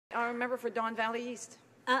member for Don Valley East.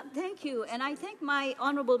 Thank you, and I thank my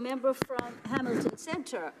honourable member from Hamilton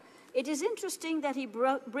Centre. It is interesting that he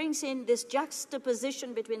brings in this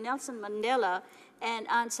juxtaposition between Nelson Mandela and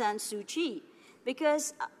Aung San Suu Kyi,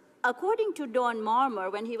 because according to Don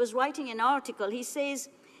Marmer, when he was writing an article, he says,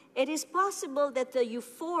 it is possible that the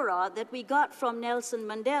euphoria that we got from Nelson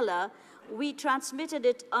Mandela, we transmitted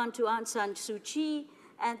it onto Aung San Suu Kyi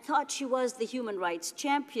and thought she was the human rights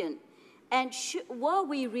champion. And were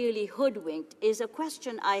we really hoodwinked is a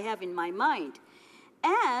question I have in my mind.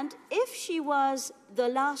 And if she was the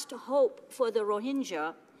last hope for the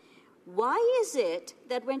Rohingya, why is it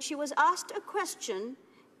that when she was asked a question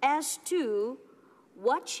as to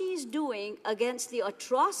what she's doing against the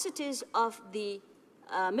atrocities of the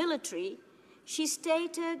military, she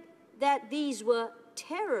stated that these were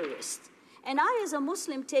terrorists? And I, as a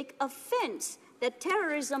Muslim, take offense that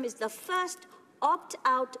terrorism is the first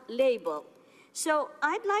opt-out label. So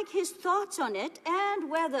I'd like his thoughts on it, and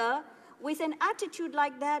whether, with an attitude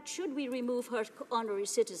like that, should we remove her honorary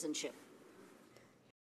citizenship?